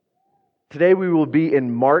Today we will be in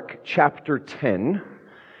Mark chapter 10,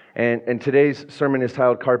 and today's sermon is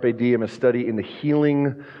titled Carpe Diem, a study in the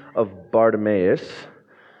healing of Bartimaeus.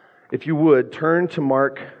 If you would, turn to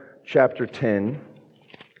Mark chapter 10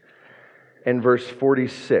 and verse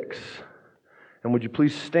 46. And would you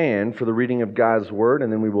please stand for the reading of God's word,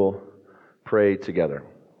 and then we will pray together.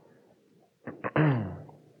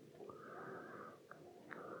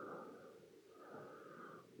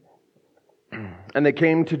 And they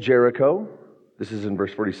came to Jericho. This is in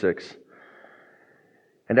verse 46.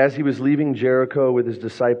 And as he was leaving Jericho with his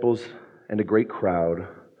disciples and a great crowd,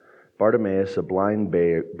 Bartimaeus, a blind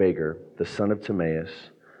beggar, the son of Timaeus,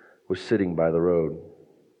 was sitting by the road.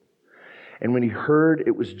 And when he heard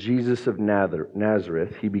it was Jesus of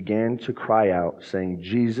Nazareth, he began to cry out, saying,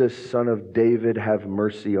 "Jesus, Son of David, have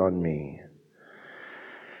mercy on me."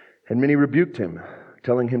 And many rebuked him,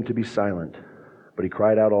 telling him to be silent. But he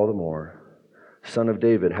cried out all the more, "Son of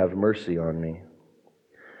David, have mercy on me."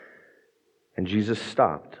 And Jesus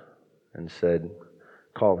stopped and said,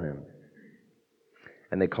 "Call him."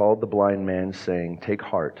 And they called the blind man, saying, "Take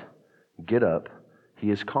heart, get up, he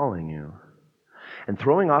is calling you." And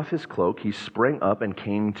throwing off his cloak, he sprang up and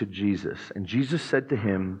came to Jesus. And Jesus said to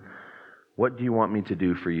him, "What do you want me to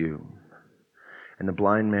do for you?" And the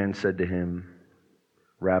blind man said to him,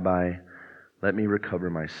 "Rabbi, let me recover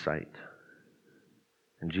my sight."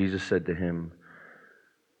 And Jesus said to him,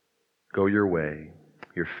 "Go your way,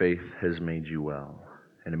 your faith has made you well."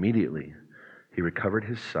 And immediately he recovered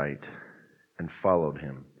his sight and followed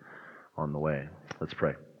him on the way. Let's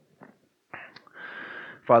pray.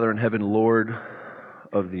 Father in heaven, Lord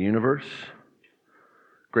of the universe,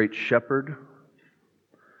 great shepherd,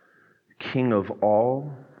 King of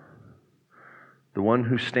all, the one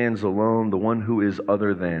who stands alone, the one who is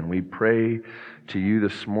other than, we pray to you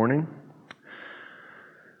this morning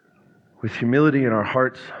with humility in our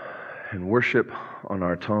hearts and worship on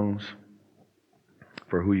our tongues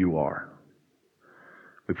for who you are.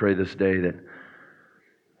 We pray this day that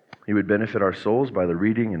you would benefit our souls by the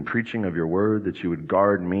reading and preaching of your word, that you would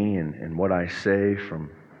guard me and what I say from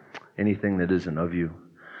anything that isn't of you.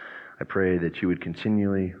 I pray that you would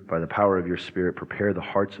continually, by the power of your Spirit, prepare the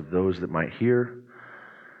hearts of those that might hear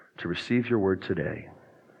to receive your word today.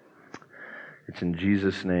 It's in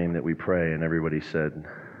Jesus' name that we pray, and everybody said,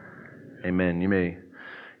 amen. You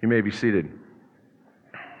may be seated.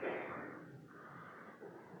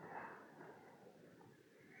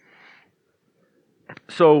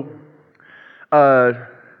 So,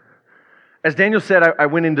 as Daniel said, I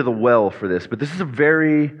went into the well for this, but this is a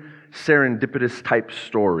very serendipitous type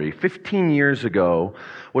story. 15 years ago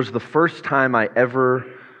was the first time I ever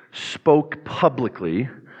spoke publicly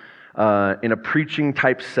in a preaching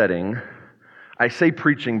type setting. I say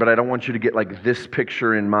preaching, but I don't want you to get like this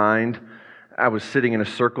picture in mind. I was sitting in a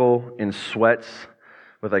circle in sweats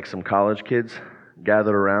with like some college kids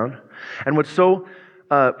gathered around. And what's so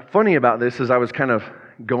funny about this is I was kind of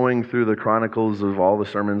going through the chronicles of all the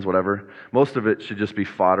sermons, whatever. Most of it should just be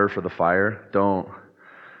fodder for the fire. Don't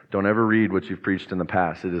ever read what you've preached in the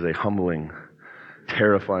past. It is a humbling,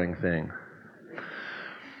 terrifying thing.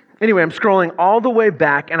 Anyway, I'm scrolling all the way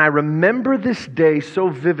back, and I remember this day so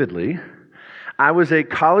vividly. I was a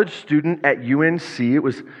college student at UNC. It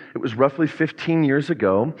was roughly 15 years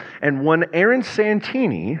ago, and one Aaron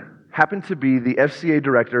Santini happened to be the FCA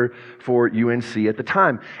director for UNC at the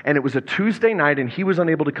time. And it was a Tuesday night, and he was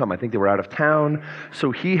unable to come. I think they were out of town, so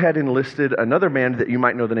he had enlisted another man that you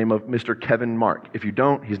might know the name of, Mr. Kevin Mark. If you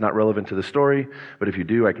don't, he's not relevant to the story, but if you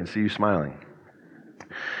do, I can see you smiling.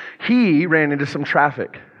 He ran into some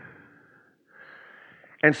traffic.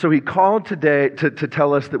 And so he called today to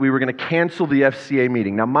tell us that we were going to cancel the FCA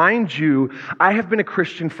meeting. Now, mind you, I have been a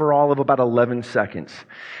Christian for all of about 11 seconds.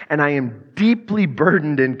 And I am deeply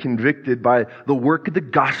burdened and convicted by the work of the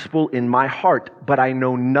gospel in my heart, but I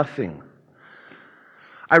know nothing.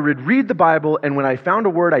 I would read the Bible, and when I found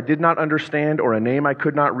a word I did not understand or a name I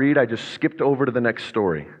could not read, I just skipped over to the next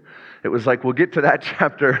story. It was like, we'll get to that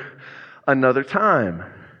chapter another time.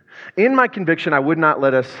 In my conviction, I would not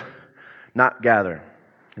let us not gather.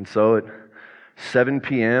 And so at 7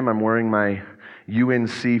 p.m., I'm wearing my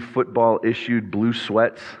UNC football-issued blue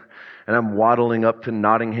sweats, and I'm waddling up to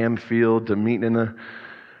Nottingham Field to meet in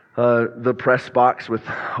the press box with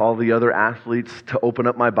all the other athletes to open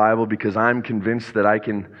up my Bible because I'm convinced that I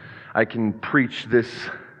can preach this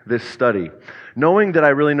study. Knowing that I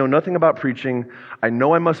really know nothing about preaching, I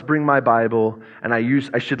know I must bring my Bible, and I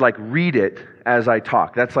should read it as I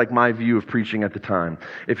talk. That's like my view of preaching at the time.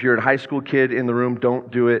 If you're a high school kid in the room,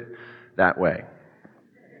 don't do it that way.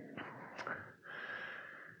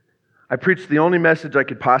 I preached the only message I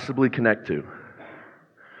could possibly connect to.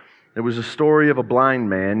 It was a story of a blind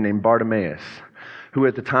man named Bartimaeus, who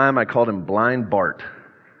at the time I called him Blind Bart.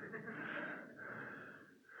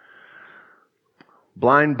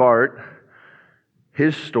 Blind Bart,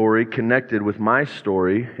 his story connected with my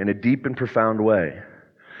story in a deep and profound way.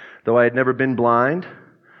 Though I had never been blind,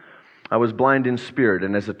 I was blind in spirit,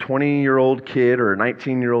 and as a 20-year-old kid or a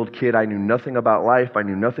 19-year-old kid, I knew nothing about life, I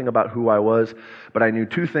knew nothing about who I was, but I knew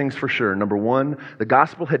two things for sure. Number one, the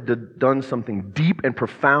gospel had done something deep and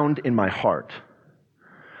profound in my heart.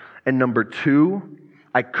 And number two,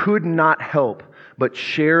 I could not help but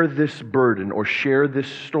share this burden or share this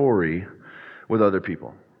story with other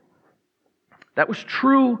people. That was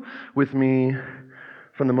true with me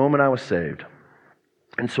from the moment I was saved.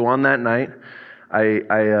 And so on that night,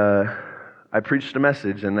 I preached a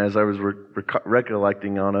message, and as I was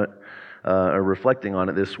recollecting on it, or reflecting on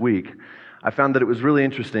it this week, I found that it was really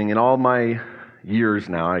interesting. In all my years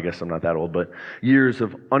now, I guess I'm not that old, but years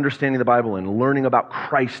of understanding the Bible and learning about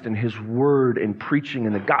Christ and His Word and preaching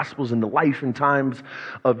and the Gospels and the life and times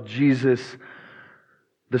of Jesus,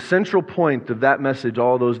 the central point of that message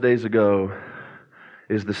all those days ago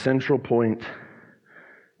is the central point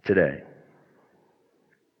today.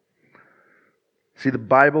 See, the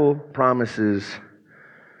Bible promises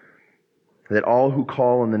that all who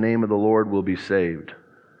call on the name of the Lord will be saved.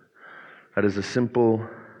 That is a simple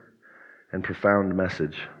and profound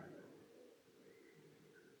message.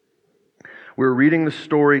 We're reading the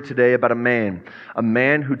story today about a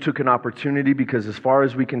man who took an opportunity because as far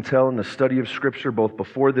as we can tell in the study of Scripture, both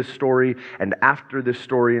before this story and after this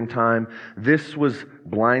story in time, this was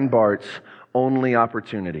blind Bart's only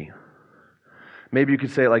opportunity. Maybe you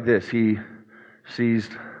could say it like this: he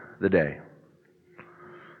seized the day.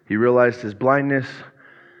 He realized his blindness.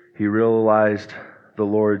 He realized the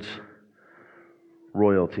Lord's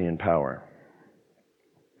royalty and power.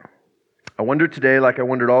 I wonder today, like I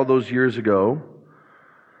wondered all those years ago,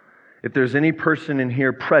 if there's any person in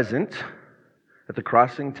here present at the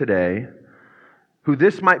crossing today who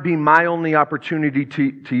this might be my only opportunity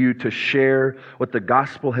to you to share what the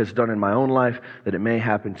gospel has done in my own life, that it may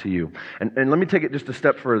happen to you. And let me take it just a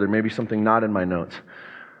step further, maybe something not in my notes.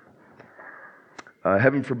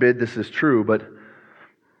 Heaven forbid this is true, but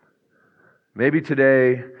maybe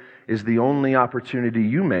today is the only opportunity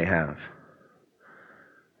you may have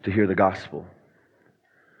to hear the gospel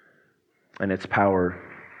and its power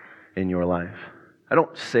in your life. I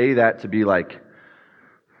don't say that to be like,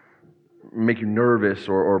 make you nervous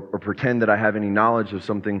or pretend that I have any knowledge of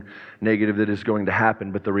something negative that is going to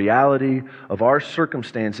happen. But the reality of our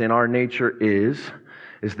circumstance and our nature is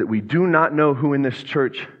that we do not know who in this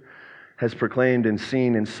church has proclaimed and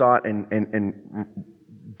seen and sought and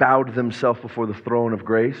bowed themselves before the throne of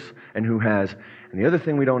grace and who has. And the other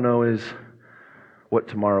thing we don't know is what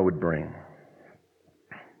tomorrow would bring.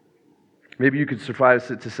 Maybe you could suffice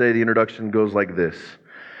it to say the introduction goes like this: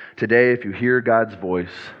 today, if you hear God's voice,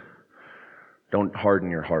 don't harden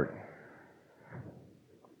your heart.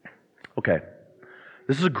 Okay,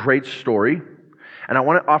 this is a great story, and I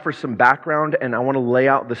want to offer some background, and I want to lay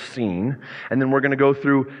out the scene, and then we're going to go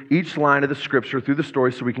through each line of the Scripture, through the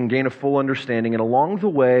story, so we can gain a full understanding. And along the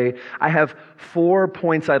way, I have 4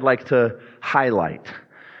 points I'd like to highlight.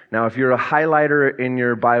 Now, if you're a highlighter in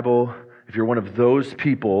your Bible, if you're one of those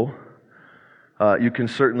people, you can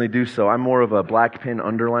certainly do so. I'm more of a black pen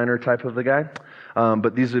underliner type of the guy.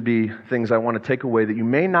 But these would be things I want to take away that you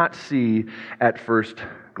may not see at first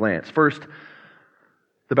glance. First,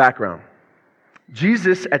 the background.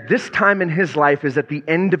 Jesus, at this time in His life, is at the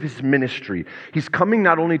end of His ministry. He's coming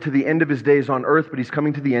not only to the end of His days on earth, but He's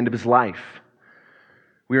coming to the end of His life.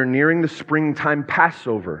 We are nearing the springtime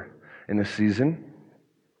Passover in this season.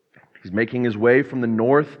 He's making His way from the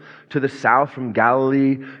north to the south, from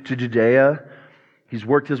Galilee to Judea. He's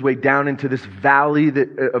worked His way down into this valley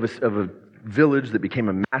of a village that became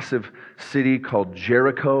a massive city called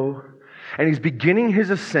Jericho. And He's beginning His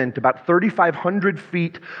ascent about 3,500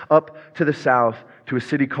 feet up to the south to a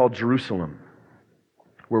city called Jerusalem,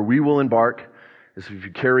 where we will embark, as if you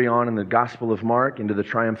carry on in the Gospel of Mark, into the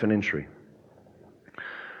triumphant entry.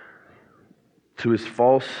 To His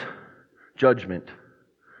false judgment,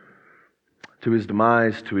 to His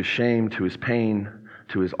demise, to His shame, to His pain,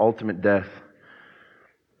 to His ultimate death,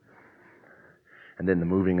 and then the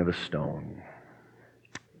moving of the stone.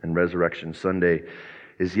 And Resurrection Sunday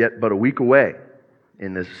is yet but a week away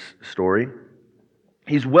in this story.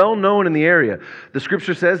 He's well known in the area. The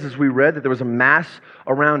Scripture says, as we read, that there was a mass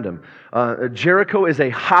around Him. Jericho is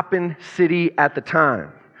a hopping city at the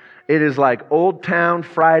time. It is like Old Town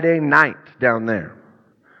Friday night down there.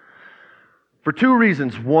 For 2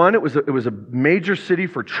 reasons. One, it was a major city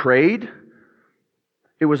for trade.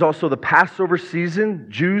 It was also the Passover season.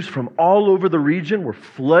 Jews from all over the region were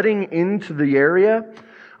flooding into the area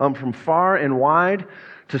from far and wide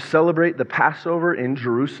to celebrate the Passover in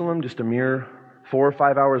Jerusalem, just a mere 4 or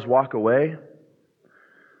 5 hours walk away.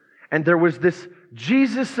 And there was this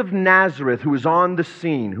Jesus of Nazareth who was on the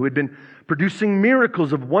scene, who had been producing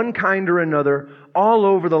miracles of one kind or another all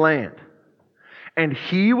over the land. And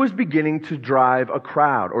he was beginning to drive a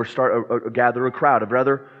crowd, or gather a crowd,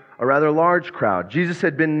 a rather large crowd. Jesus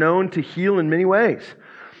had been known to heal in many ways.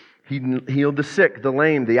 He healed the sick, the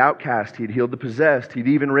lame, the outcast. He'd healed the possessed. He'd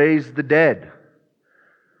even raised the dead,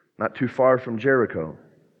 not too far from Jericho.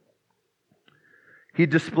 He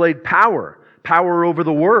displayed power over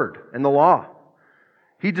the word and the law.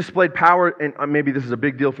 He displayed power, and maybe this is a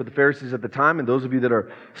big deal for the Pharisees at the time, and those of you that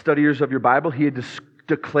are studiers of your Bible, he had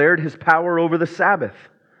declared his power over the Sabbath.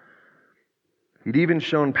 He'd even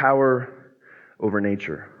shown power over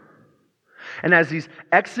nature. And as he's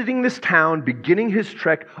exiting this town, beginning his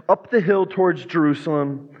trek up the hill towards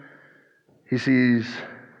Jerusalem, he sees,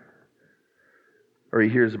 or he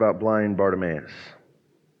hears about blind Bartimaeus.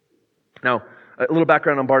 Now, a little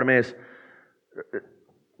background on Bartimaeus.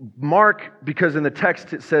 Mark, because in the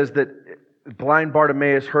text it says that blind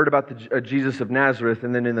Bartimaeus heard about the Jesus of Nazareth,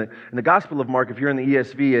 and then in the Gospel of Mark, if you're in the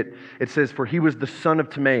ESV, it says, for he was the son of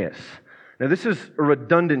Timaeus. Now this is a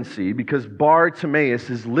redundancy because Bartimaeus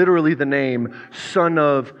is literally the name son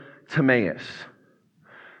of Timaeus.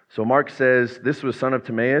 So Mark says this was son of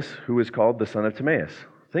Timaeus, who is called the son of Timaeus.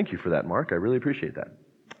 Thank you for that, Mark. I really appreciate that.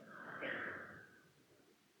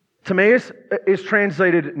 Timaeus is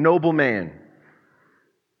translated noble man.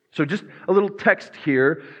 So just a little text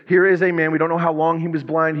here. Here is a man. We don't know how long he was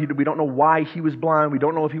blind. We don't know why he was blind. We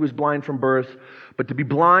don't know if he was blind from birth. But to be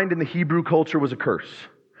blind in the Hebrew culture was a curse.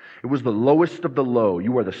 It was the lowest of the low.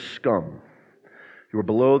 You are the scum. You are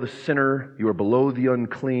below the sinner. You are below the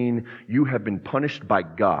unclean. You have been punished by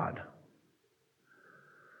God.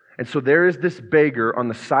 And so there is this beggar on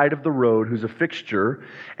the side of the road who's a fixture,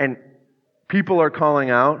 and people are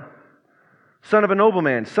calling out, son of a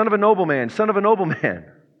nobleman, son of a nobleman, son of a nobleman.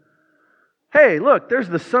 Hey, look, there's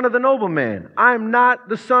the son of the nobleman. I'm not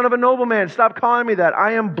the son of a nobleman. Stop calling me that.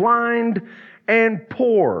 I am blind and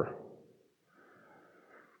poor.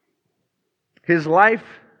 His life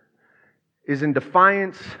is in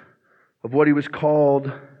defiance of what he was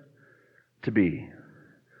called to be.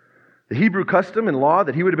 The Hebrew custom and law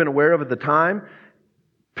that he would have been aware of at the time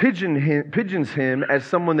pigeons him as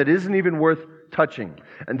someone that isn't even worth touching.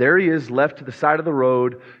 And there he is, left to the side of the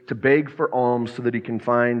road to beg for alms so that he can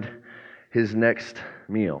find his next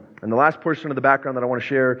meal. And the last portion of the background that I want to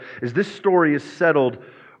share is this story is settled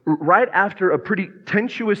right after a pretty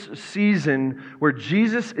tenuous season where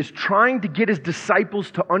Jesus is trying to get his disciples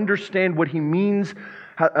to understand what he means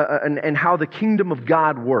and how the kingdom of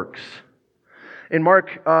God works. In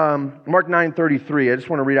Mark 9:33, I just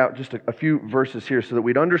want to read out just a few verses here so that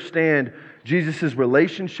we'd understand Jesus'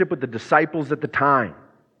 relationship with the disciples at the time.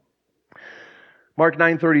 Mark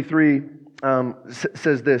 9:33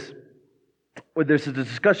 says this. There's a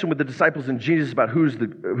discussion with the disciples and Jesus about who is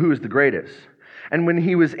the greatest. And when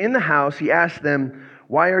he was in the house, he asked them,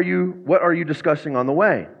 what are you discussing on the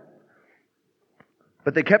way?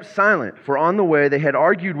 But they kept silent, for on the way they had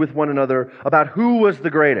argued with one another about who was the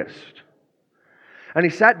greatest. And he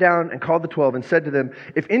sat down and called the 12 and said to them,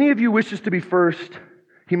 if any of you wishes to be first,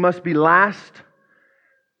 he must be last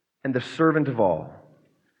and the servant of all.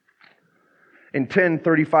 In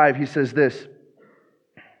 10:35, he says this.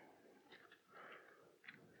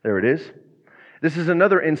 There it is. This is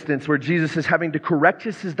another instance where Jesus is having to correct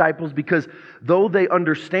his disciples because though they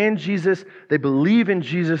understand Jesus, they believe in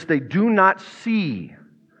Jesus, they do not see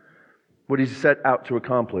what he's set out to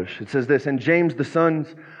accomplish. It says this, and James and the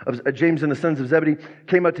sons of Zebedee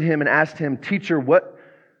came up to him and asked him, Teacher, what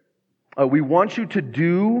we want you to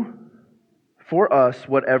do for us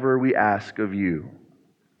whatever we ask of you.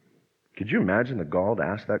 Could you imagine the gall to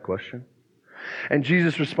ask that question? And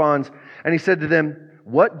Jesus responds, and he said to them,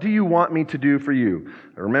 what do you want me to do for you?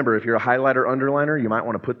 Remember, if you're a highlighter, underliner, you might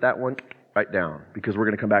want to put that one right down because we're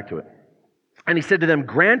going to come back to it. And he said to them,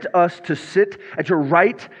 grant us to sit at your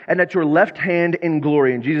right and at your left hand in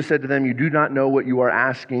glory. And Jesus said to them, you do not know what you are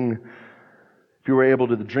asking. If you were able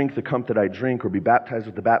to drink the cup that I drink or be baptized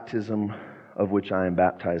with the baptism of which I am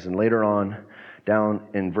baptized. And later on, down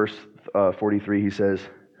in verse 43, he says,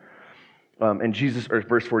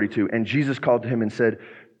 verse 42, and Jesus called to him and said,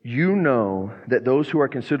 you know that those who are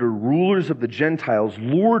considered rulers of the Gentiles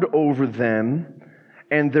lord over them,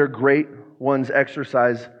 and their great ones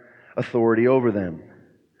exercise authority over them.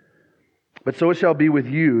 But so it shall be with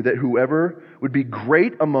you, that whoever would be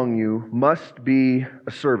great among you must be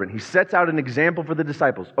a servant. He sets out an example for the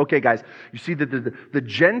disciples. Okay, guys, you see that the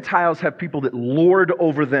Gentiles have people that lord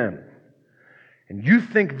over them. And you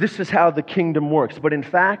think this is how the kingdom works. But in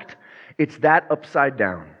fact, it's that upside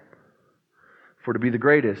down. For to be the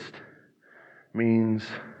greatest means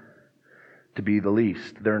to be the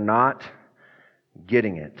least. They're not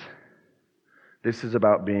getting it. This is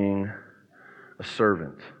about being a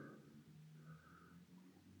servant.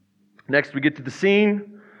 Next, we get to the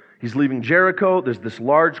scene. He's leaving Jericho. There's this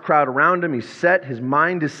large crowd around him. His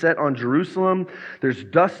mind is set on Jerusalem. There's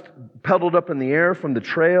dust pebbled up in the air from the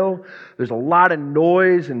trail. There's a lot of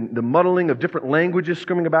noise and the muddling of different languages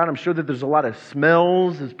screaming about. I'm sure that there's a lot of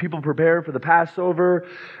smells as people prepare for the Passover.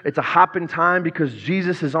 It's a hopping time because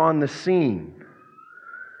Jesus is on the scene.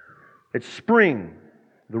 It's spring.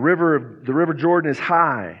 The river Jordan is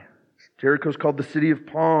high. Jericho's called the City of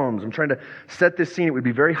Palms. I'm trying to set this scene. It would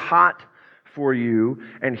be very hot for you.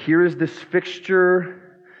 And here is this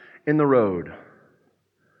fixture in the road.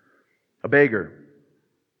 A beggar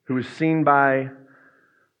who is seen by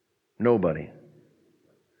nobody.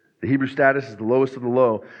 The Hebrew status is the lowest of the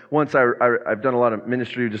low. Once I've done a lot of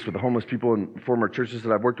ministry just with the homeless people in former churches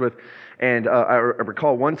that I've worked with. And I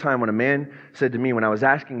recall one time when a man said to me, when I was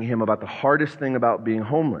asking him about the hardest thing about being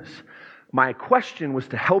homeless, my question was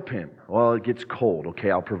to help him. Well, it gets cold.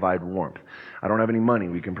 Okay, I'll provide warmth. I don't have any money.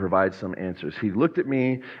 We can provide some answers. He looked at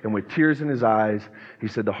me, and with tears in his eyes, he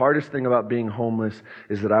said, the hardest thing about being homeless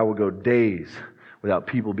is that I will go days without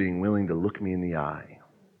people being willing to look me in the eye.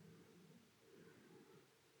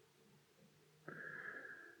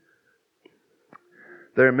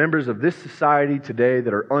 There are members of this society today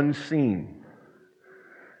that are unseen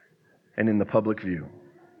and in the public view,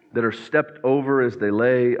 that are stepped over as they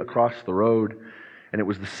lay across the road. And it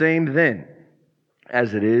was the same then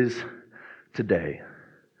as it is today.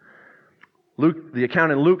 Luke, the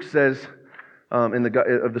account in Luke says of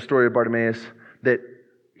the story of Bartimaeus that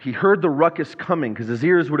he heard the ruckus coming because his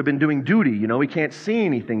ears would have been doing duty. You know, he can't see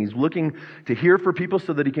anything. He's looking to hear for people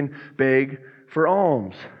so that he can beg for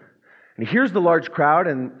alms. And he hears the large crowd,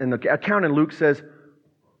 and the account in Luke says,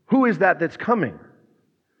 who is that that's coming?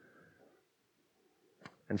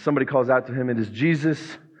 And somebody calls out to him, it is Jesus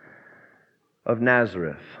of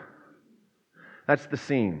Nazareth. That's the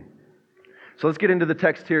scene. So let's get into the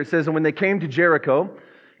text here. It says, and when they came to Jericho,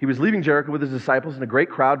 he was leaving Jericho with his disciples and a great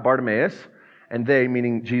crowd, Bartimaeus, and they,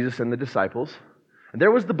 meaning Jesus and the disciples. And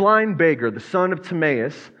there was the blind beggar, the son of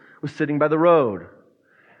Timaeus, was sitting by the road.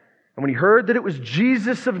 And when he heard that it was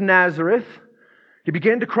Jesus of Nazareth, he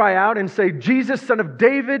began to cry out and say, Jesus, son of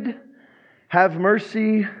David, have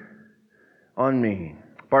mercy on me.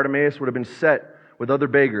 Bartimaeus would have been set with other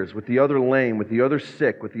beggars, with the other lame, with the other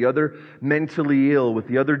sick, with the other mentally ill, with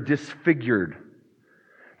the other disfigured.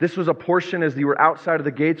 This was a portion as you were outside of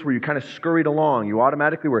the gates where you kind of scurried along. You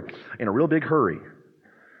automatically were in a real big hurry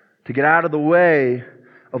to get out of the way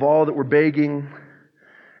of all that were begging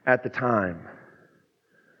at the time.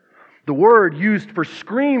 The word used for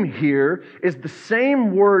scream here is the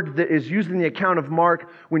same word that is used in the account of Mark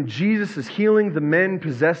when Jesus is healing the men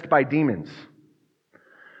possessed by demons.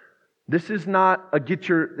 This is not a get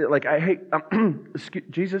your, like, I hate,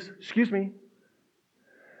 Jesus, excuse me.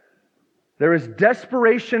 There is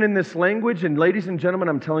desperation in this language, and ladies and gentlemen,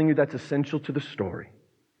 I'm telling you that's essential to the story.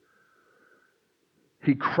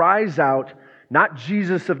 He cries out, not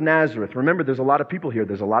Jesus of Nazareth. Remember, there's a lot of people here.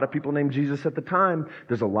 There's a lot of people named Jesus at the time.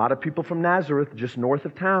 There's a lot of people from Nazareth, just north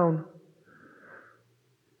of town.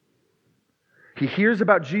 He hears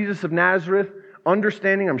about Jesus of Nazareth,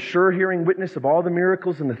 understanding, I'm sure, hearing witness of all the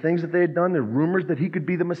miracles and the things that they had done, the rumors that he could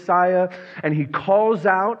be the Messiah, and he calls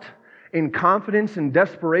out in confidence and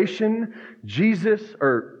desperation, Jesus,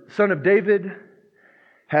 or Son of David,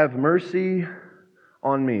 have mercy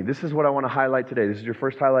on me. This is what I want to highlight today. This is your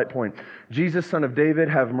first highlight point. Jesus, Son of David,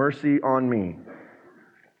 have mercy on me.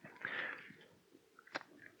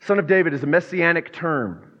 Son of David is a messianic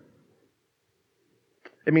term.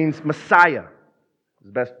 It means Messiah. Is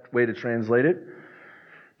the best way to translate it.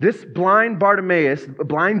 This blind Bartimaeus,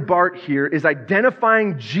 blind Bart here, is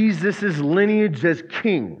identifying Jesus' lineage as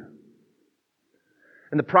king.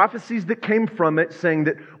 And the prophecies that came from it saying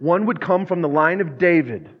that one would come from the line of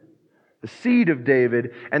David, the seed of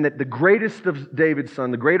David, and that the greatest of David's son,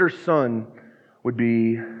 the greater son, would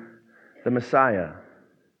be the Messiah.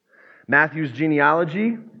 Matthew's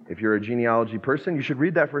genealogy, if you're a genealogy person, you should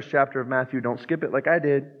read that first chapter of Matthew. Don't skip it like I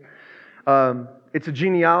did. It's a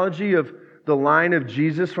genealogy of the line of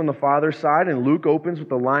Jesus from the father's side, and Luke opens with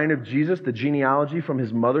the line of Jesus, the genealogy from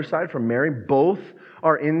his mother's side, from Mary. Both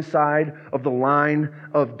are inside of the line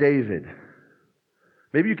of David.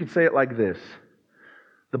 Maybe you could say it like this.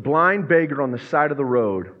 The blind beggar on the side of the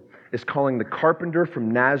road is calling the carpenter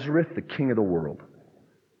from Nazareth the king of the world.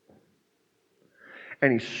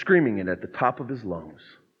 And he's screaming it at the top of his lungs.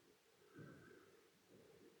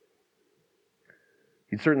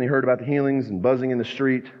 He'd certainly heard about the healings and buzzing in the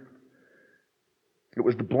street. It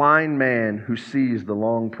was the blind man who sees the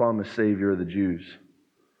long-promised Savior of the Jews.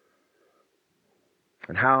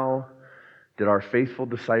 And how did our faithful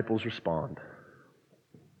disciples respond?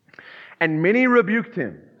 And many rebuked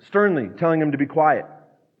him sternly, telling him to be quiet,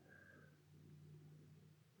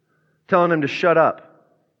 telling him to shut up.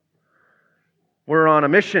 We're on a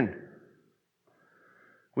mission.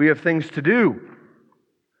 We have things to do.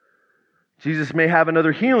 Jesus may have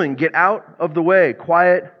another healing. Get out of the way.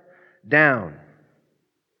 Quiet down.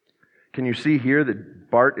 Can you see here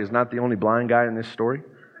that Bart is not the only blind guy in this story?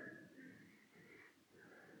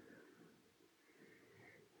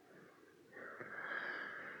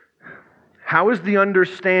 How is the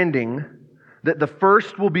understanding that the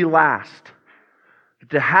first will be last?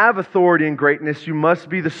 To have authority and greatness, you must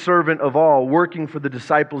be the servant of all, working for the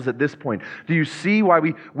disciples at this point. Do you see why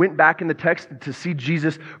we went back in the text to see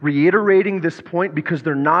Jesus reiterating this point? Because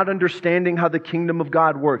they're not understanding how the kingdom of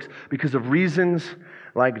God works because of reasons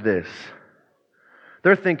like this.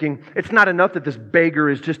 They're thinking, it's not enough that this beggar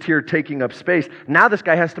is just here taking up space. Now this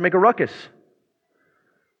guy has to make a ruckus.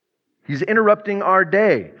 He's interrupting our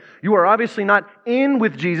day. You are obviously not in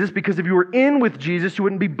with Jesus, because if you were in with Jesus, you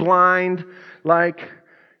wouldn't be blind like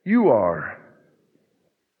you are.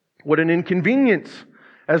 What an inconvenience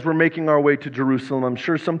as we're making our way to Jerusalem. I'm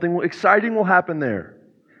sure something exciting will happen there.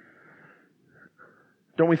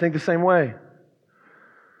 Don't we think the same way?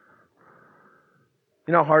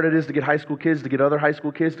 You know how hard it is to get high school kids to get other high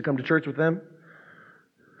school kids to come to church with them?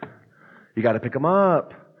 You got to pick them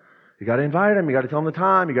up. You got to invite them. You got to tell them the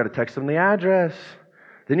time. You got to text them the address.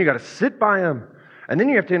 Then you got to sit by them. And then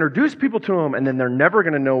you have to introduce people to them. And then they're never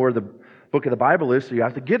going to know where the book of the Bible is, so you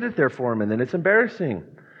have to get it there for them. And then it's embarrassing.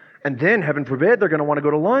 And then, heaven forbid, they're going to want to go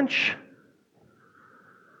to lunch.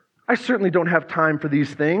 I certainly don't have time for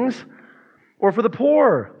these things. Or for the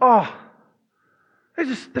poor. Oh,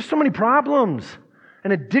 there's so many problems.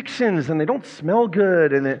 And addictions, and they don't smell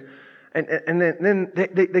good. And then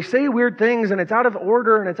they say weird things, and it's out of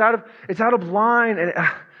order, and it's out of line, and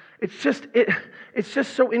it's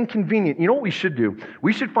just so inconvenient. You know what we should do?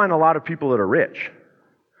 We should find a lot of people that are rich,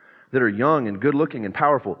 that are young and good looking and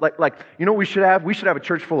powerful. Like you know what we should have? We should have a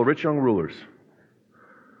church full of rich young rulers.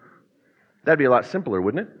 That'd be a lot simpler,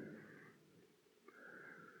 wouldn't it?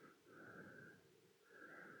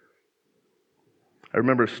 I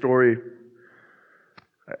remember a story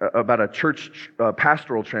about a church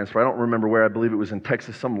pastoral transfer. I don't remember where. I believe it was in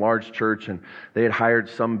Texas, some large church, and they had hired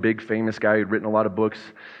some big famous guy who'd written a lot of books,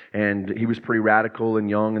 and he was pretty radical and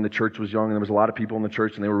young, and the church was young, and there was a lot of people in the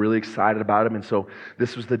church, and they were really excited about him. And so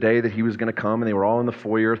this was the day that he was going to come, and they were all in the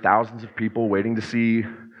foyer, thousands of people waiting to see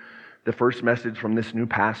the first message from this new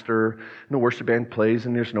pastor. And the worship band plays,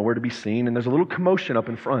 and there's nowhere to be seen, and there's a little commotion up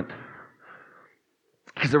in front.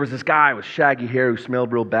 Because there was this guy with shaggy hair who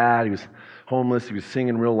smelled real bad. He was homeless. He was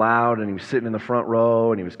singing real loud, and he was sitting in the front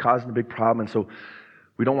row, and he was causing a big problem. And so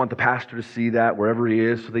we don't want the pastor to see that wherever he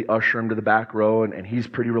is, so they usher him to the back row, and he's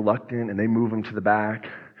pretty reluctant, and they move him to the back.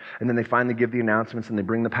 And then they finally give the announcements, and they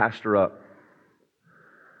bring the pastor up.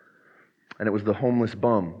 And it was the homeless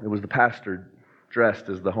bum. It was the pastor dressed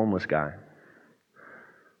as the homeless guy,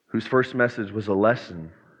 whose first message was a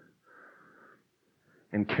lesson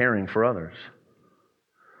in caring for others.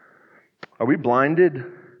 Are we blinded?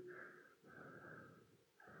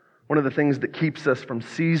 One of the things that keeps us from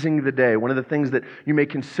seizing the day, one of the things that you may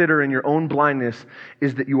consider in your own blindness,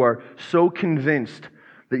 is that you are so convinced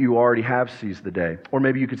that you already have seized the day. Or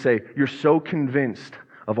maybe you could say, you're so convinced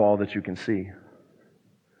of all that you can see.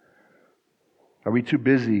 Are we too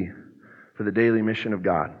busy for the daily mission of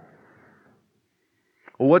God?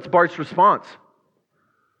 Well, what's Bart's response?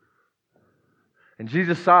 And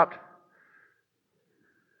Jesus stopped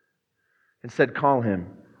and said, "Call him."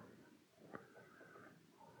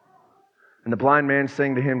 And the blind man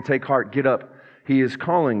saying to him, "Take heart, get up, he is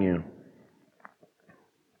calling you."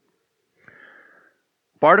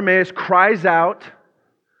 Bartimaeus cries out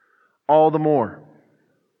all the more.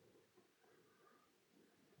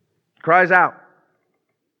 Cries out.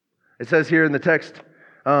 It says here in the text,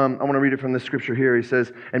 I want to read it from the scripture here. He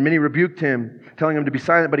says, "And many rebuked him, telling him to be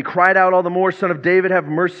silent, but he cried out all the more, 'Son of David, have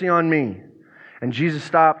mercy on me.' And Jesus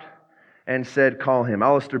stopped and said, 'Call him.'"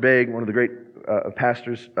 Alistair Begg, one of the great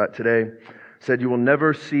pastors today, said, "You will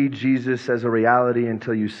never see Jesus as a reality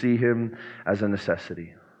until you see him as a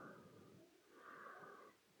necessity."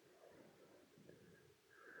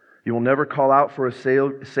 You will never call out for a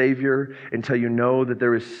Savior until you know that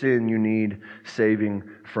there is sin you need saving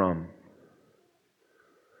from.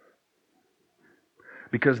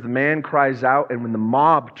 Because the man cries out, and when the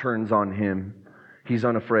mob turns on him, he's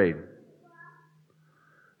unafraid.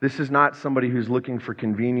 This is not somebody who's looking for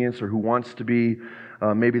convenience or who wants to be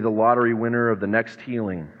maybe the lottery winner of the next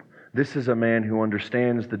healing. This is a man who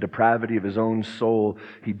understands the depravity of his own soul.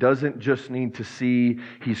 He doesn't just need to see,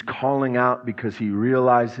 he's calling out because he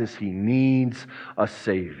realizes he needs a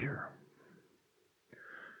Savior.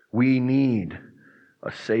 We need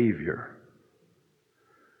a Savior.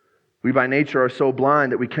 We by nature are so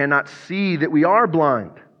blind that we cannot see that we are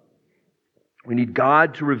blind. We need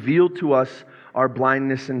God to reveal to us our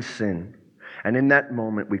blindness and sin. And in that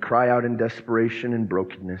moment, we cry out in desperation and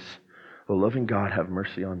brokenness, "O loving God, have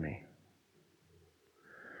mercy on me."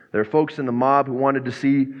 There are folks in the mob who wanted to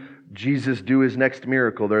see Jesus do His next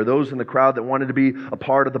miracle. There are those in the crowd that wanted to be a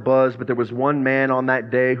part of the buzz, but there was one man on that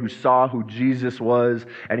day who saw who Jesus was,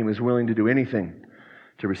 and he was willing to do anything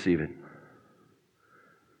to receive it.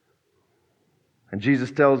 And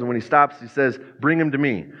Jesus tells him when he stops, He says, "Bring him to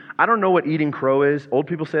me." I don't know what eating crow is. Old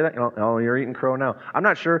people say that. Oh, you're eating crow now. I'm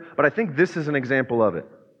not sure, but I think this is an example of it.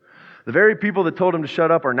 The very people that told him to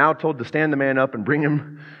shut up are now told to stand the man up and bring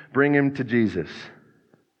him to Jesus.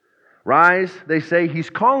 "Rise," they say, "He's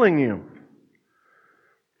calling you."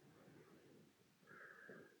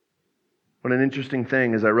 What an interesting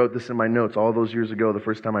thing, as I wrote this in my notes all those years ago, the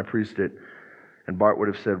first time I preached it, and Bart would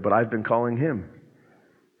have said, "But I've been calling him."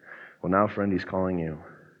 Well, now, friend, He's calling you.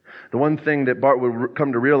 The one thing that Bart would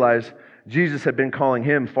come to realize, Jesus had been calling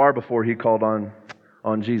him far before he called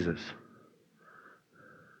on Jesus.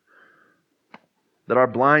 That our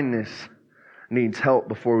blindness needs help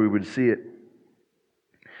before we would see it.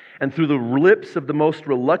 And through the lips of the most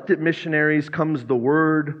reluctant missionaries comes the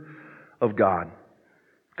word of God.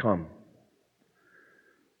 Come.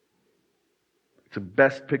 It's the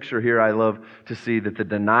best picture here I love to see, that the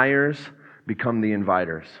deniers become the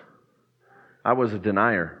inviters. I was a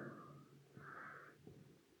denier.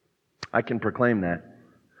 I can proclaim that.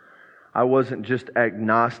 I wasn't just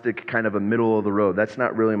agnostic, kind of a middle of the road. That's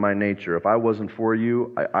not really my nature. If I wasn't for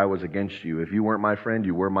you, I was against you. If you weren't my friend,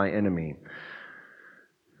 you were my enemy.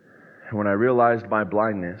 And when I realized my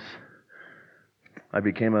blindness, I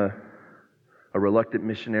became a reluctant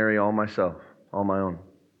missionary all myself, all my own.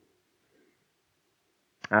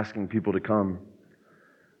 Asking people to come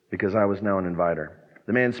because I was now an inviter.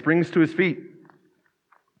 The man springs to his feet.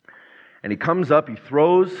 And he comes up, he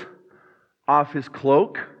throws off his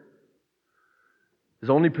cloak,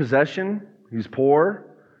 his only possession. He's poor.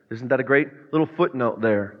 Isn't that a great little footnote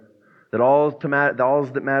there? That all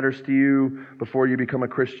that matters to you before you become a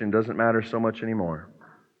Christian doesn't matter so much anymore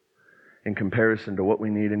in comparison to what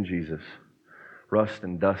we need in Jesus. Rust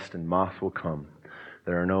and dust and moth will come.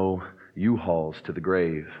 There are no U-hauls to the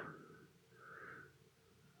grave.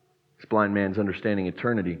 This blind man's understanding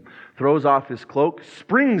eternity. Throws off his cloak,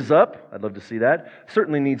 springs up. I'd love to see that.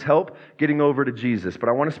 Certainly needs help getting over to Jesus. But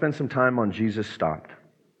I want to spend some time on Jesus stopped.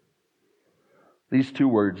 These two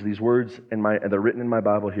words, they're written in my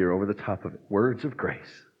Bible here over the top of it. Words of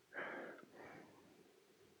grace.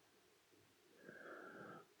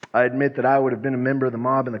 I admit that I would have been a member of the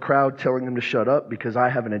mob in the crowd telling them to shut up because I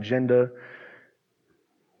have an agenda.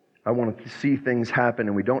 I want to see things happen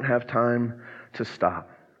and we don't have time to stop.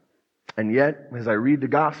 And yet, as I read the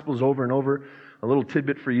Gospels over and over, a little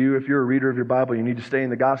tidbit for you, if you're a reader of your Bible, you need to stay in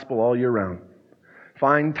the Gospel all year round.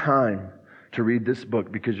 Find time to read this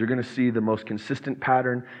book because you're going to see the most consistent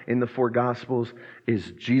pattern in the four Gospels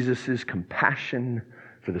is Jesus' compassion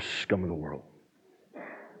for the scum of the world.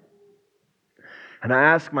 And I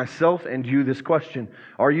ask myself and you this question,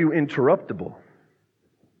 are you interruptible?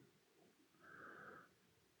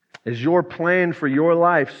 Is your plan for your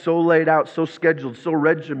life so laid out, so scheduled, so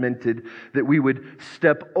regimented that we would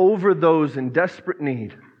step over those in desperate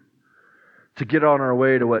need to get on our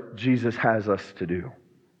way to what Jesus has us to do?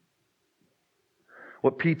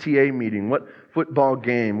 What PTA meeting, what football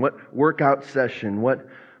game, what workout session, what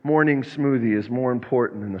morning smoothie is more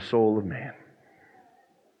important than the soul of man?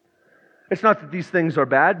 It's not that these things are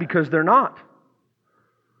bad, because they're not.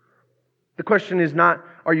 The question is not,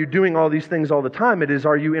 are you doing all these things all the time? It is,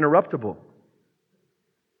 are you interruptible?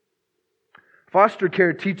 Foster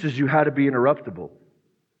care teaches you how to be interruptible.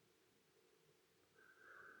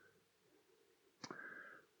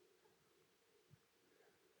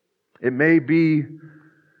 It may be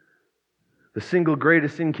the single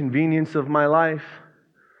greatest inconvenience of my life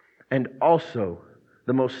and also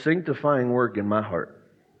the most sanctifying work in my heart.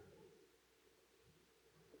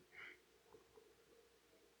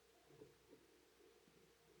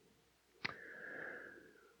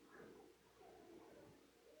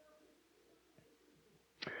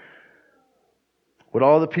 What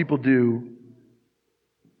all the people do,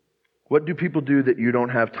 what do people do that you don't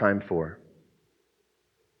have time for?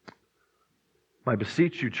 I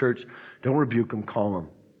beseech you, church, don't rebuke them, call them.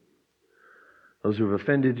 Those who have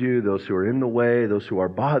offended you, those who are in the way, those who are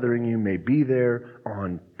bothering you may be there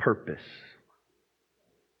on purpose.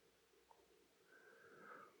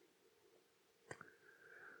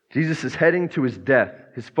 Jesus is heading to his death.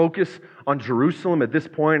 His focus on Jerusalem at this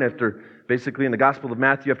point, after basically in the Gospel of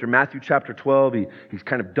Matthew, after Matthew chapter 12, he's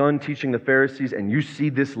kind of done teaching the Pharisees, and you see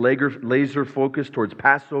this laser focus towards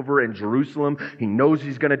Passover and Jerusalem. He knows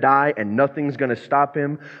he's going to die, and nothing's going to stop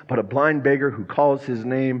him, but a blind beggar who calls his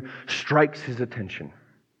name strikes his attention.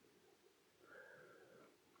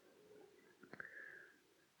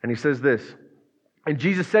 And he says this, and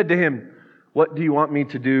Jesus said to him, "What do you want me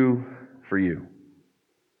to do for you?"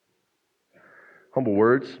 Humble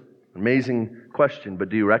words, amazing question, but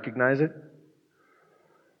do you recognize it?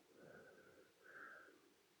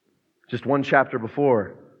 Just one chapter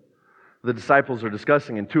before, the disciples are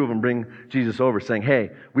discussing, and two of them bring Jesus over saying,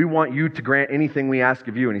 "Hey, we want you to grant anything we ask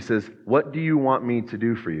of you." And he says, "What do you want me to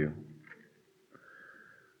do for you?"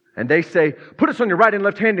 And they say, "Put us on your right and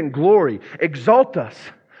left hand in glory. Exalt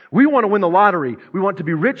us. We want to win the lottery. We want to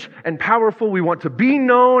be rich and powerful. We want to be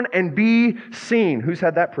known and be seen." Who's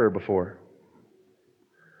had that prayer before?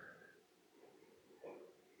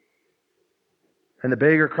 And the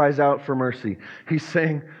beggar cries out for mercy. He's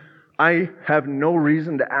saying, "I have no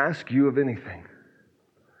reason to ask you of anything.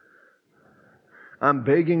 I'm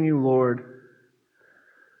begging you, Lord,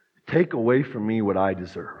 take away from me what I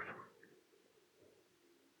deserve.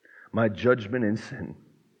 My judgment and sin.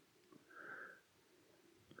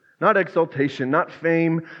 Not exaltation, not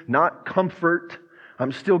fame, not comfort.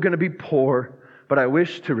 I'm still going to be poor, but I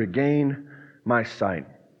wish to regain my sight."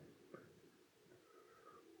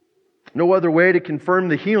 No other way to confirm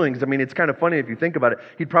the healings. I mean, it's kind of funny if you think about it.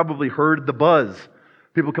 He'd probably heard the buzz.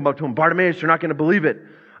 People come up to him, "Bartimaeus, you're not going to believe it.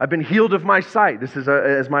 I've been healed of my sight." This is,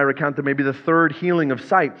 as my recount, there may be the third healing of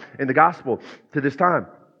sight in the gospel to this time.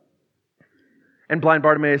 And blind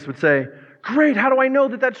Bartimaeus would say, "Great, how do I know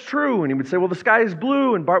that that's true?" And he would say, "Well, the sky is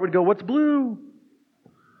blue." And Bart would go, "What's blue?"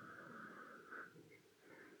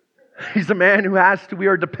 He's a man who we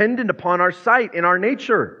are dependent upon our sight in our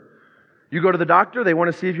nature. You go to the doctor, they want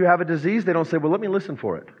to see if you have a disease. They don't say, "Well, let me listen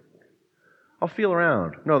for it. I'll feel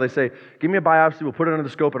around." No, they say, "Give me a biopsy, we'll put it under the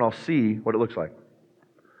scope, and I'll see what it looks like."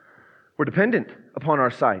 We're dependent upon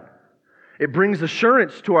our sight. It brings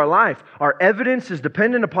assurance to our life. Our evidence is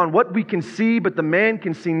dependent upon what we can see, but the man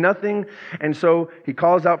can see nothing. And so he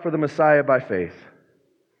calls out for the Messiah by faith.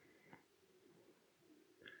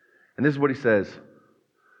 And this is what he says,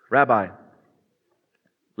 "Rabbi,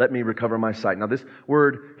 let me recover my sight." Now this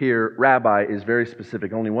word here, rabbi, is very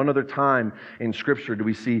specific. Only one other time in Scripture do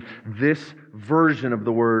we see this version of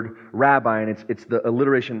the word rabbi, and it's the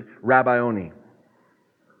alliteration rabbioni.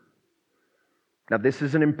 Now this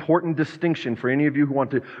is an important distinction for any of you who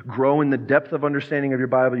want to grow in the depth of understanding of your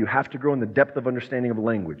Bible. You have to grow in the depth of understanding of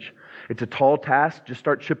language. It's a tall task. Just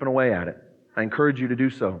start chipping away at it. I encourage you to do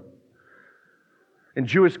so. In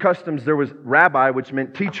Jewish customs, there was rabbi, which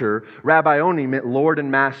meant teacher. Rabbioni meant Lord and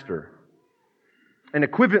Master. And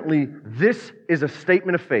equivalently, this is a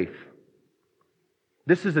statement of faith.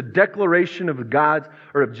 This is a declaration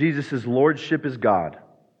of Jesus' lordship as God.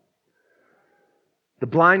 The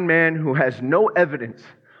blind man who has no evidence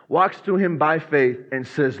walks to him by faith and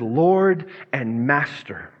says, "Lord and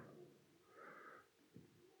Master,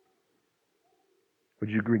 would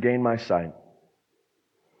you regain my sight?"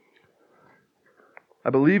 I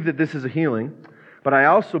believe that this is a healing, but I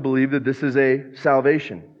also believe that this is a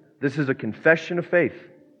salvation. This is a confession of faith.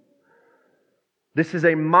 This is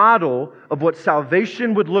a model of what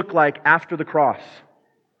salvation would look like after the cross.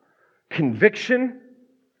 Conviction,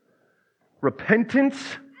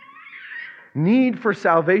 repentance, need for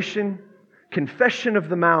salvation, confession of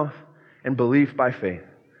the mouth, and belief by faith.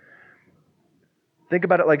 Think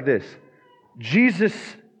about it like this.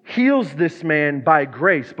 Jesus heals this man by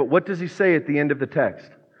grace, but what does he say at the end of the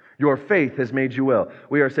text? Your faith has made you well.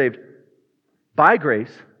 We are saved by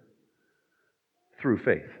grace through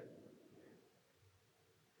faith.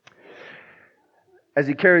 As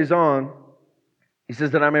he carries on, he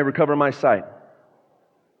says that I may recover my sight.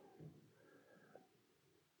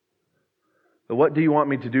 But what do you want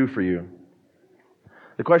me to do for you?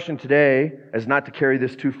 The question today is not to carry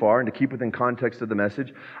this too far and to keep within context of the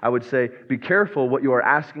message. I would say, be careful what you are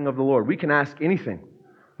asking of the Lord. We can ask anything.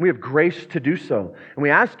 We have grace to do so. And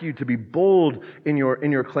we ask you to be bold in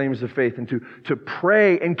your claims of faith and to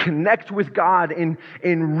pray and connect with God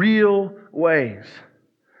in real ways.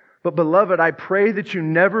 But beloved, I pray that you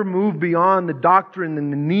never move beyond the doctrine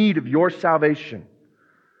and the need of your salvation.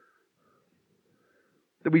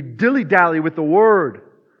 That we dilly-dally with the Word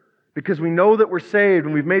because we know that we're saved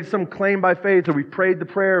and we've made some claim by faith, or we've prayed the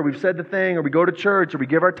prayer, or we've said the thing, or we go to church, or we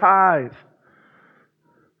give our tithe.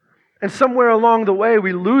 And somewhere along the way,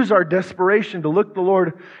 we lose our desperation to look the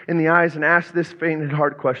Lord in the eyes and ask this faint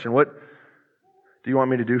heart question: what do you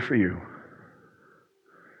want me to do for you?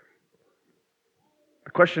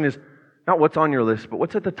 The question is not what's on your list, but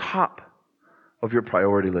what's at the top of your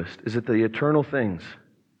priority list. Is it the eternal things?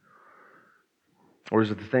 Or is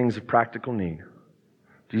it the things of practical need?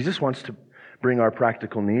 Jesus wants to bring our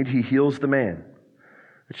practical need. He heals the man.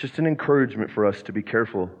 It's just an encouragement for us to be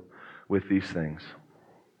careful with these things.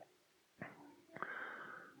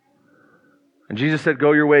 And Jesus said,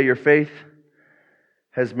 "Go your way, your faith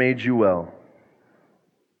has made you well."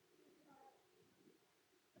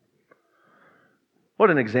 What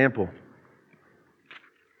an example.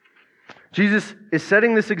 Jesus is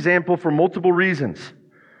setting this example for multiple reasons.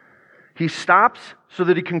 He stops so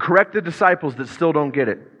that he can correct the disciples that still don't get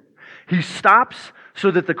it. He stops so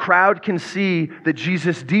that the crowd can see that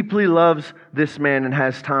Jesus deeply loves this man and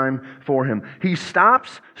has time for him. He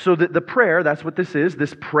stops so that the prayer, that's what this is,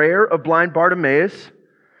 this prayer of blind Bartimaeus,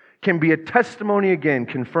 can be a testimony again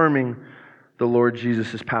confirming the Lord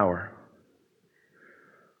Jesus' power.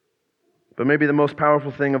 But maybe the most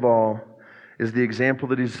powerful thing of all is the example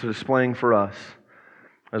that he's displaying for us.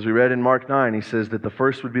 As we read in Mark 9, he says that the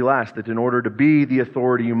first would be last, that in order to be the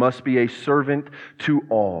authority, you must be a servant to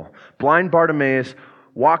all. Blind Bartimaeus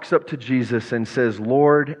walks up to Jesus and says,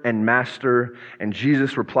 "Lord and Master," and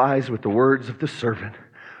Jesus replies with the words of the servant,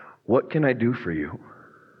 "What can I do for you?"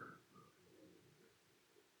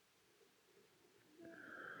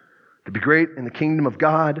 To be great in the kingdom of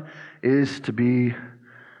God is to be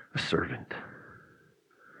a servant.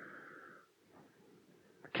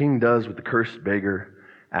 The king does what the cursed beggar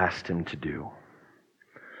asked him to do.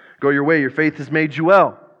 Go your way, your faith has made you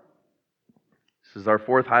well. This is our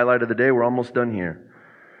fourth highlight of the day. We're almost done here.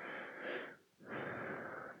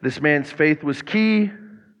 This man's faith was key.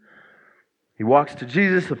 He walks to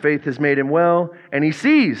Jesus, the faith has made him well, and he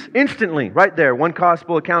sees instantly, right there. One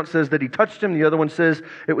gospel account says that he touched him, the other one says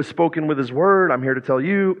it was spoken with his word. I'm here to tell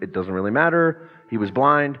you, it doesn't really matter. He was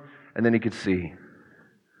blind, and then he could see.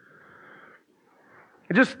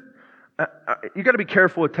 You got to be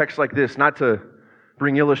careful with texts like this, not to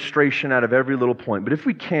bring illustration out of every little point. But if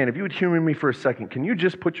we can, if you would humor me for a second, can you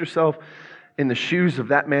just put yourself in the shoes of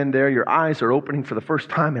that man there? Your eyes are opening for the first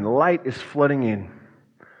time and light is flooding in.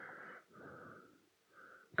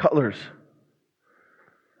 Colors.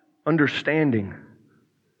 Understanding.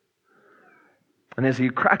 And as he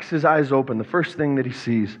cracks his eyes open, the first thing that he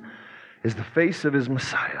sees is the face of his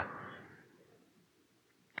Messiah.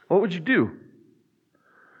 What would you do?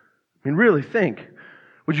 I mean, really think.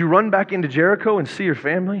 Would you run back into Jericho and see your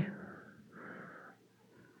family?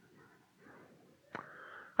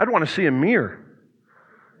 I'd want to see a mirror.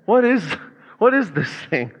 What is this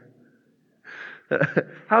thing?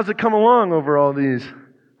 How's it come along over all these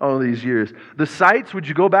years? The sights, would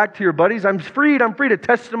you go back to your buddies? I'm free to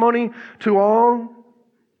testimony to all.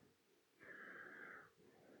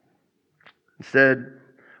 Instead,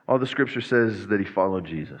 all the scripture says is that he followed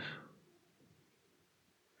Jesus.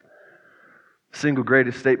 Single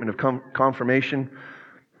greatest statement of confirmation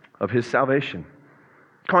of his salvation.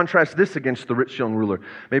 Contrast this against the rich young ruler.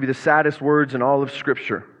 Maybe the saddest words in all of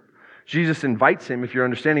Scripture. Jesus invites him, if your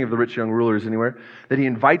understanding of the rich young ruler is anywhere, that he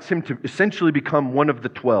invites him to essentially become one of the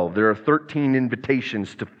 12. There are 13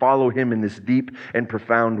 invitations to follow him in this deep and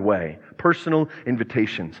profound way. Personal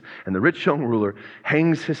invitations. And the rich young ruler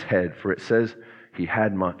hangs his head, for it says he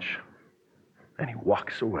had much. And he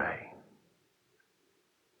walks away.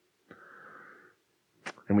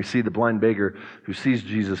 And we see the blind beggar who sees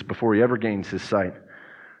Jesus before he ever gains his sight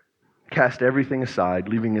cast everything aside,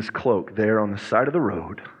 leaving his cloak there on the side of the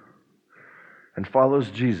road, and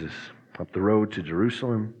follows Jesus up the road to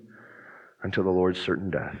Jerusalem until the Lord's certain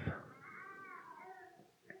death.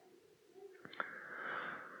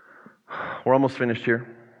 We're almost finished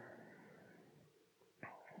here.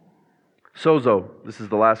 Sozo. This is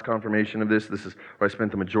the last confirmation of this. This is where I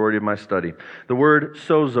spent the majority of my study. The word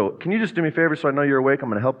sozo. Can you just do me a favor so I know you're awake? I'm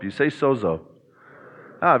going to help you. Say sozo.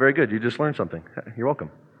 Ah, very good. You just learned something. You're welcome.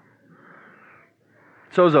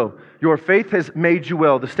 Sozo. Your faith has made you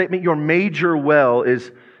well. The statement "your major well"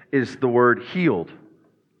 is the word healed.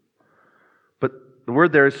 But the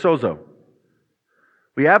word there is sozo.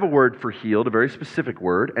 We have a word for healed, a very specific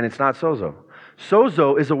word, and it's not sozo.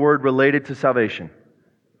 Sozo is a word related to salvation.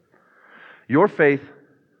 Your faith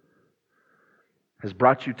has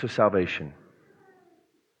brought you to salvation.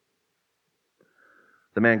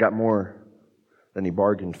 The man got more than he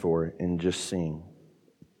bargained for in just seeing.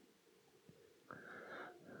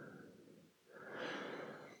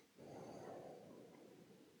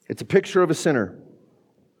 It's a picture of a sinner.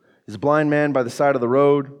 He's a blind man by the side of the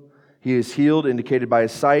road. He is healed, indicated by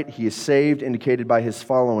his sight. He is saved, indicated by his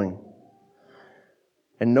following.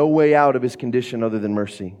 And no way out of his condition other than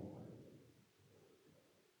mercy.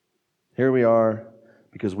 Here we are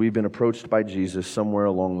because we've been approached by Jesus somewhere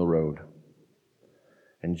along the road.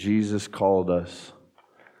 And Jesus called us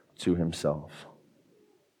to himself.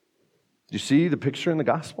 Do you see the picture in the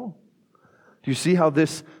gospel? Do you see how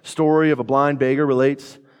this story of a blind beggar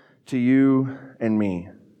relates to you and me?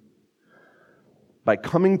 By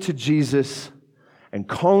coming to Jesus and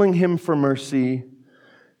calling him for mercy,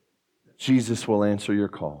 Jesus will answer your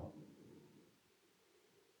call.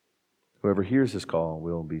 Whoever hears his call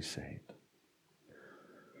will be saved.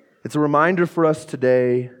 It's a reminder for us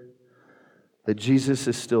today that Jesus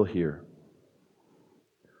is still here.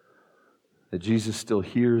 That Jesus still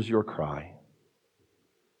hears your cry.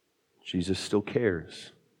 Jesus still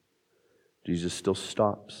cares. Jesus still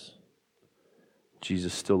stops.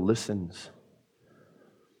 Jesus still listens.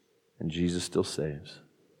 And Jesus still saves.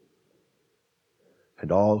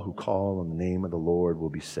 And all who call on the name of the Lord will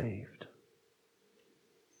be saved.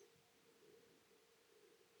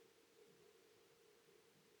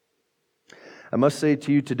 I must say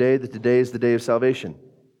to you today that today is the day of salvation.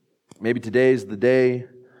 Maybe today is the day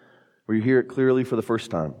where you hear it clearly for the first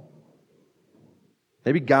time.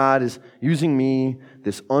 Maybe God is using me,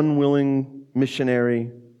 this unwilling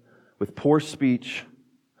missionary with poor speech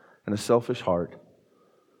and a selfish heart,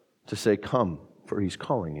 to say, come, for he's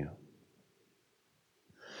calling you.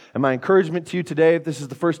 And my encouragement to you today, if this is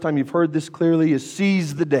the first time you've heard this clearly, is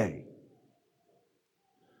seize the day.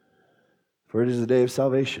 For it is the day of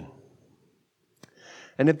salvation.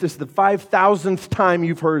 And if this is the 5,000th time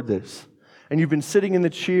you've heard this, and you've been sitting in the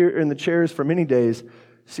chairs for many days,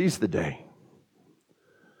 seize the day.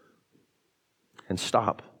 And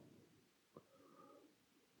stop.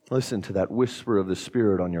 Listen to that whisper of the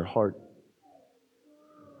Spirit on your heart.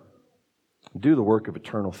 Do the work of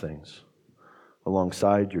eternal things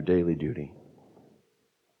alongside your daily duty.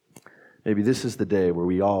 Maybe this is the day where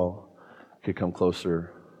we all could come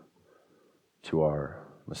closer to our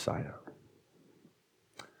Messiah.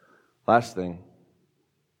 Last thing,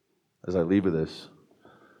 as I leave with this,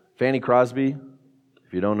 Fanny Crosby,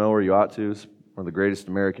 if you don't know her, you ought to, is one of the greatest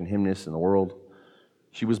American hymnists in the world.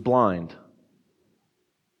 She was blind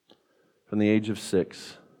from the age of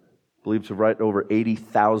 6, believed to write over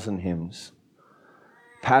 80,000 hymns.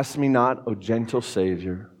 Pass me not, O gentle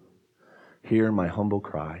Savior, hear my humble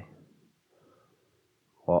cry.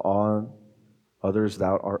 While on others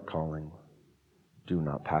thou art calling, do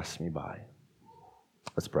not pass me by.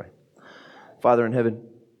 Let's pray. Father in heaven,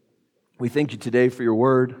 we thank you today for your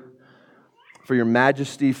word, for your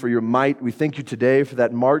majesty, for your might. We thank you today for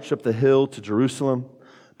that march up the hill to Jerusalem.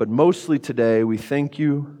 But mostly today, we thank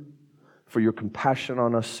you for your compassion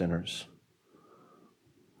on us sinners,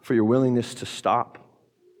 for your willingness to stop.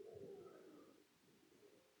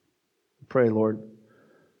 Pray, Lord,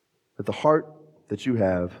 that the heart that you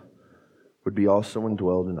have would be also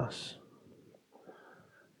indwelled in us.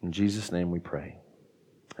 In Jesus' name we pray.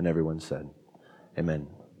 And everyone said, amen.